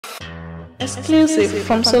Exclusive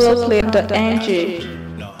from soloplay.ng.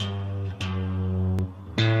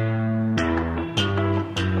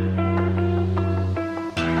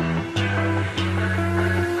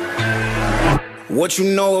 What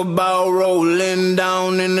you know about rolling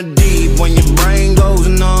down in the deep? When your brain goes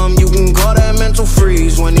numb, you can call that mental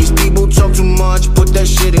freeze. When these people talk too much, put that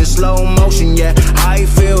shit in slow motion. Yeah, I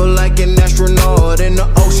feel like an astronaut in the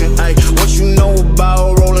ocean. Ay, what you know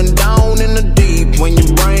about rolling down in the deep? When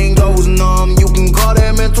your brain goes numb, you can call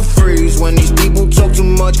that mental freeze. When these people talk too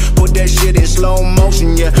much, put that shit in slow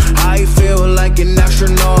motion. Yeah, I feel like an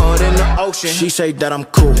astronaut in the ocean. She say that I'm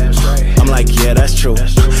cool, I'm like, yeah, that's true.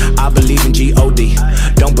 I believe in G-O-D,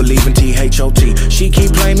 don't believe in T-H-O-T. She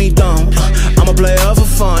keep playing me dumb, I'm a player for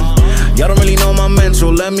fun. Y'all don't really know my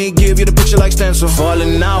mental, let me give you the picture like stencil.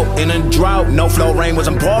 Falling out in a drought, no flow, rain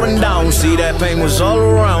wasn't pouring down. See, that pain was all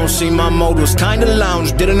around, see, my mode was kinda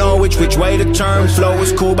lounge. Didn't know which way to turn, flow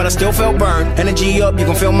was cool but I still felt burned. Energy up, you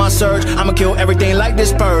can feel my surge, I'ma kill everything like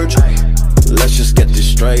this purge. Let's just get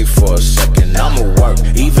this straight for a second. I'ma work,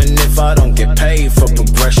 even if I don't get paid for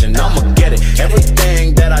progression. I'ma get it,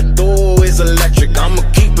 everything that I do is electric. I'ma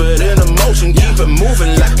keep it in motion, keep it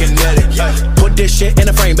moving like kinetic. Put this shit in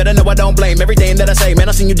a frame, better know I don't blame everything that I say. Man,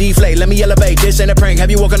 I seen you deflate, let me elevate. This ain't a prank,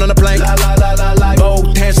 have you walking on a plane?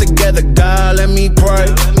 Both hands together, God, let me pray.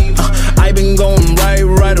 I been going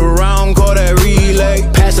right around, call that relay.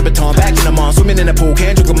 Pass the baton, back in the mall, swimming in the pool,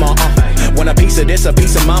 can't drink them all. Want a piece of this, a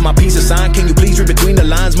piece of mine, my piece of sign. Can you please read between the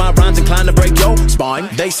lines? My rhymes inclined to break your spine.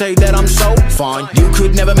 They say that I'm so fine, you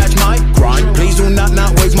could never match my grind. Please do not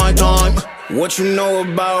waste my time. What you know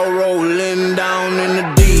about rolling down in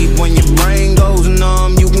the deep? When your brain goes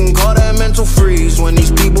numb, you can call that mental freeze. When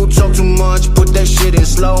these people talk too much, put that shit in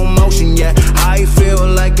slow motion. Yeah, I feel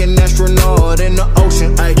like an astronaut in the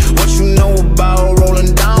ocean. Ay, what you know about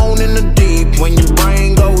rolling down in the deep? When your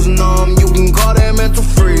brain goes numb, you can call that mental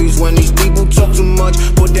freeze. When these people talk too much,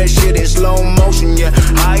 put that shit in slow motion. Yeah,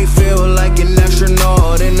 I feel like an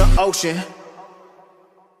astronaut in the ocean.